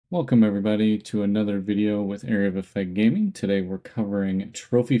Welcome everybody to another video with Area of Effect Gaming. Today we're covering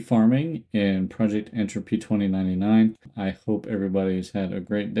trophy farming in Project Entropy 2099. I hope everybody's had a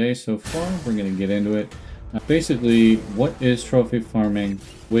great day so far. We're going to get into it. Basically, what is trophy farming,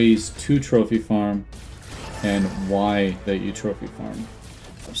 ways to trophy farm, and why that you trophy farm.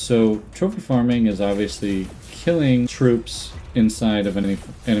 So trophy farming is obviously killing troops inside of an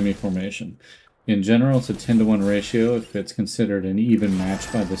enemy formation. In general, it's a 10-to-1 ratio if it's considered an even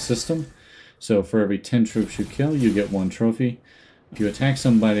match by the system. So for every 10 troops you kill, you get 1 trophy. If you attack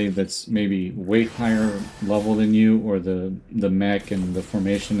somebody that's maybe way higher level than you, or the mech and the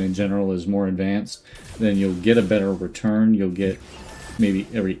formation in general is more advanced, then you'll get a better return. You'll get maybe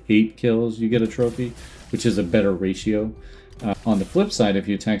every 8 kills you get a trophy, which is a better ratio. On the flip side, if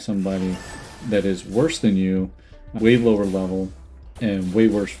you attack somebody that is worse than you, way lower level, and way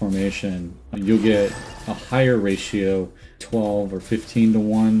worse formation, you'll get a higher ratio, 12 or 15 to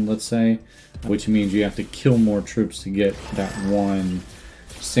 1, let's say, which means you have to kill more troops to get that one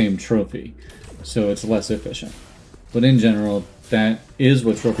same trophy. So it's less efficient. But in general, that is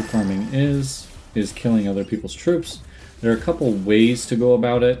what trophy farming is killing other people's troops. There are a couple ways to go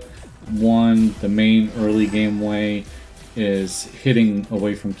about it. One, the main early game way, is hitting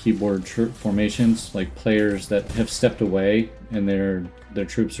away from keyboard formations, like players that have stepped away and their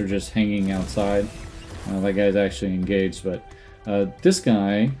troops are just hanging outside. That guy's actually engaged, but this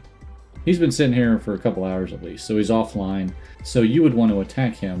guy, he's been sitting here for a couple hours at least, so he's offline. So you would want to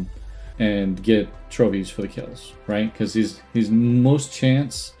attack him and get trophies for the kills, right? Because he's most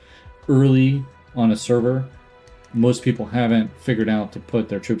chance early on a server. Most people haven't figured out to put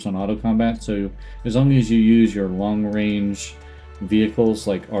their troops on auto combat, so as long as you use your long-range vehicles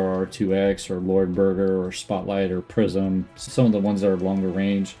like RR2X or Lord Burger or Spotlight or Prism, some of the ones that are longer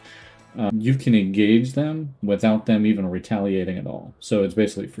range, you can engage them without them even retaliating at all. So it's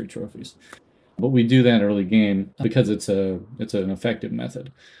basically free trophies. But we do that early game because it's an effective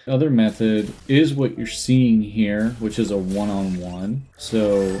method. The other method is what you're seeing here, which is a one-on-one.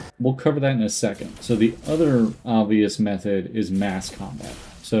 So we'll cover that in a second. So the other obvious method is mass combat.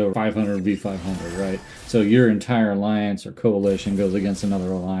 So 500 v 500, right? So your entire alliance or coalition goes against another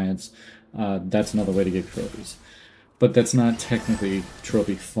alliance. That's another way to get trophies. But that's not technically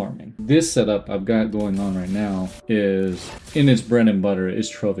trophy farming. This setup I've got going on right now is, in its bread and butter, is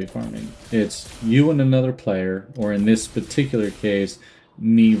trophy farming. It's you and another player, or in this particular case,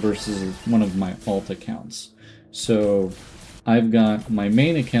 me versus one of my alt accounts. So I've got my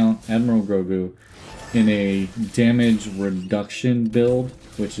main account, Admiral Grogu, in a damage reduction build,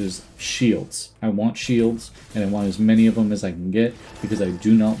 which is shields. I want shields, and I want as many of them as I can get because I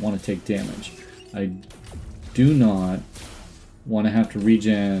do not want to take damage. I do not want to have to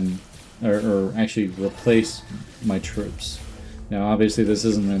regen or actually replace my troops. Now obviously this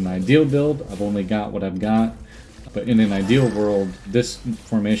isn't an ideal build, I've only got what I've got, but in an ideal world this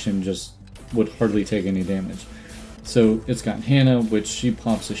formation just would hardly take any damage. So it's got Hannah, which she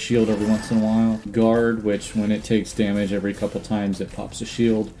pops a shield every once in a while, Guard, which when it takes damage every couple times it pops a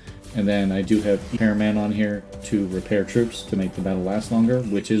shield, and then I do have Repairman on here to repair troops to make the battle last longer,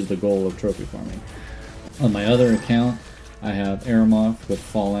 which is the goal of trophy farming. On my other account, I have Aeromoth with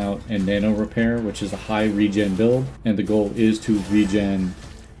Fallout and Nano Repair, which is a high regen build, and the goal is to regen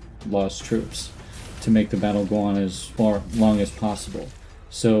lost troops to make the battle go on as long as possible.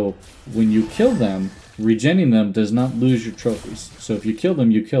 So when you kill them, regenning them does not lose your trophies. So if you kill them,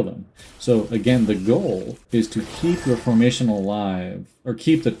 you kill them. So again, the goal is to keep your formation alive, or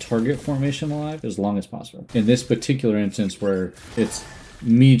keep the target formation alive as long as possible. In this particular instance where it's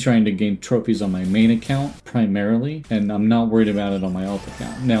me trying to gain trophies on my main account primarily, and I'm not worried about it on my alt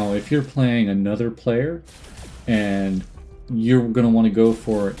account. Now, if you're playing another player and you're going to want to go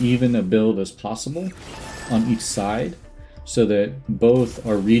for even a build as possible on each side so that both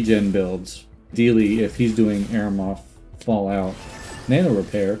are regen builds, ideally if he's doing Aeromoth, Fallout, Nano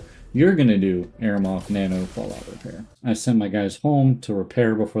Repair, you're going to do Aeromoth, Nano, Fallout Repair. I sent my guys home to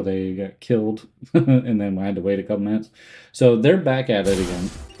repair before they got killed, and then I had to wait a couple minutes. So they're back at it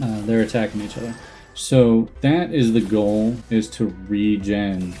again. They're attacking each other. So that is the goal, is to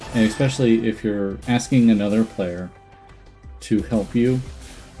regen. And especially if you're asking another player to help you,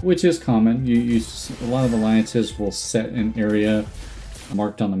 which is common. A lot of alliances will set an area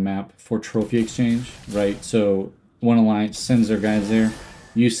marked on the map for trophy exchange, right? So one alliance sends their guys there.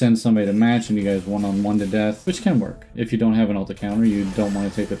 You send somebody to match and you guys one-on-one to death, which can work. If you don't have an alt counter, you don't want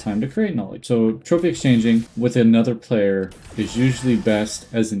to take the time to create knowledge. So trophy exchanging with another player is usually best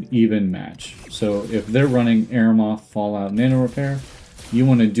as an even match. So if they're running Aeromoth, Fallout, Nano Repair, you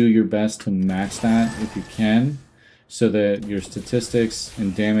want to do your best to match that if you can, so that your statistics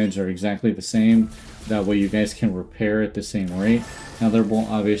and damage are exactly the same. That way you guys can repair at the same rate. Now there will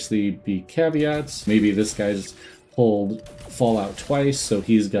obviously be caveats. Maybe this guy's pulled Fallout twice, so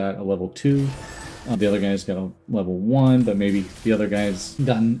he's got a level 2. The other guy's got a level 1, but maybe the other guy's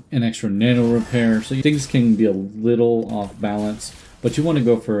gotten an extra nano repair. So things can be a little off balance, but you want to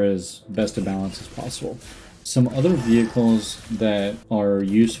go for as best a balance as possible. Some other vehicles that are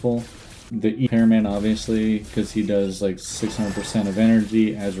useful, the repairman obviously, because he does like 600% of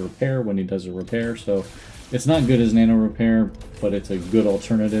energy as a repair when he does a repair. So it's not good as nano repair, but it's a good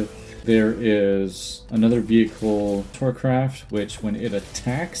alternative. There is another vehicle, Torcraft, which when it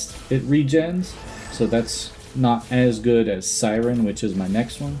attacks, it regens. So that's not as good as Siren, which is my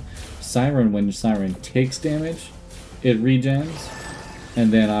next one. Siren, when Siren takes damage, it regens.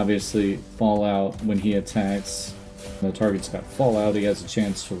 And then obviously Fallout, when he attacks, the target's got Fallout, he has a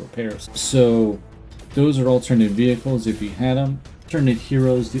chance to repair. So those are alternate vehicles if you had them. Alternate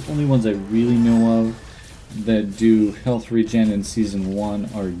heroes, the only ones I really know of that do health regen in Season 1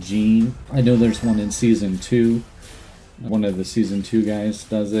 are Gene. I know there's one in Season 2. One of the Season 2 guys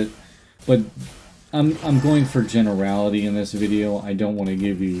does it. But I'm going for generality in this video. I don't want to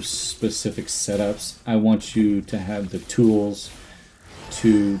give you specific setups. I want you to have the tools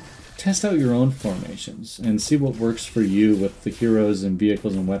to test out your own formations and see what works for you with the heroes and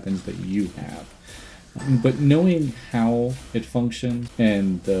vehicles and weapons that you have. But knowing how it functions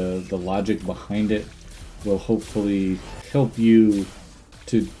and the logic behind it will hopefully help you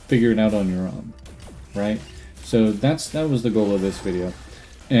to figure it out on your own, right? So that was the goal of this video.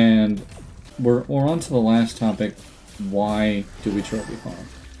 And we're on to the last topic. Why do we trophy farm?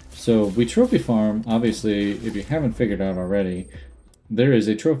 So we trophy farm, obviously, if you haven't figured out already, there is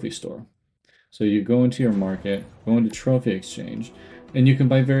a trophy store. So you go into your market, go into Trophy Exchange, and you can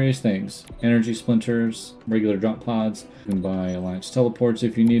buy various things. Energy splinters, regular drop pods. You can buy Alliance teleports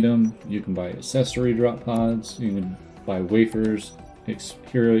if you need them. You can buy accessory drop pods. You can buy wafers,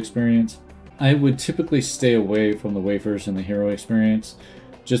 hero experience. I would typically stay away from the wafers and the hero experience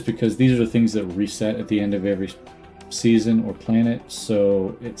just because these are the things that reset at the end of every season or planet,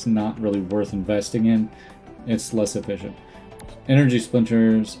 so it's not really worth investing in. It's less efficient. Energy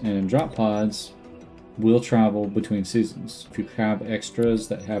splinters and drop pods will travel between seasons. If you have extras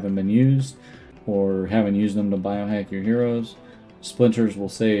that haven't been used or haven't used them to biohack your heroes, splinters will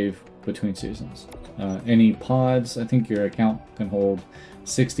save between seasons. Any pods, I think your account can hold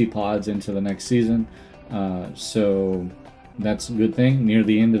 60 pods into the next season, so that's a good thing. Near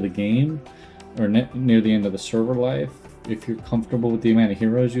the end of the game, or near the end of the server life, if you're comfortable with the amount of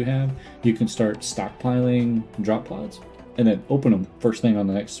heroes you have, you can start stockpiling drop pods and then open them first thing on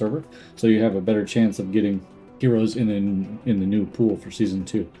the next server, so you have a better chance of getting heroes in the new pool for Season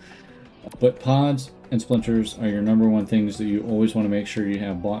 2. But pods and splinters are your #1 things that you always want to make sure you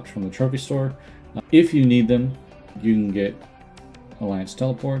have bought from the trophy store. If you need them, you can get Alliance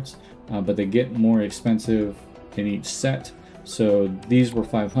teleports, but they get more expensive in each set. So these were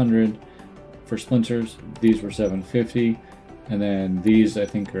 500 for splinters, these were 750, and then these I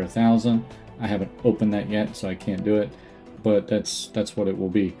think are 1,000. I haven't opened that yet, so I can't do it, but that's what it will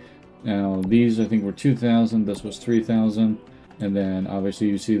be. Now these I think were 2,000, this was 3,000, and then obviously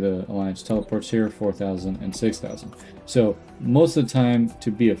you see the Alliance teleports here, 4,000 and 6,000. So most of the time,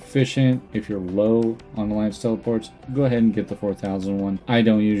 to be efficient, if you're low on Alliance teleports, go ahead and get the 4,000 one. I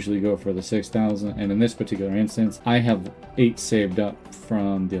don't usually go for the 6,000, and in this particular instance, I have 8 saved up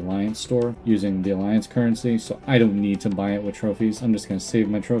from the Alliance store using the Alliance currency, so I don't need to buy it with trophies. I'm just going to save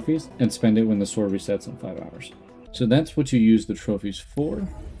my trophies and spend it when the store resets in 5 hours. So that's what you use the trophies for.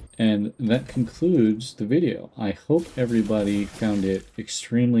 And that concludes the video. I hope everybody found it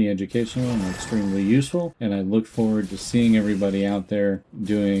extremely educational and extremely useful, and I look forward to seeing everybody out there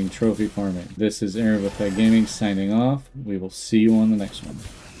doing trophy farming. This is Irregular Gaming signing off. We will see you on the next one.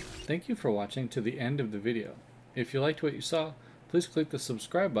 Thank you for watching to the end of the video. If you liked what you saw, please click the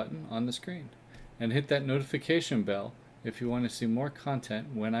subscribe button on the screen and hit that notification bell if you want to see more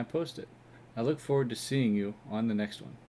content when I post it. I look forward to seeing you on the next one.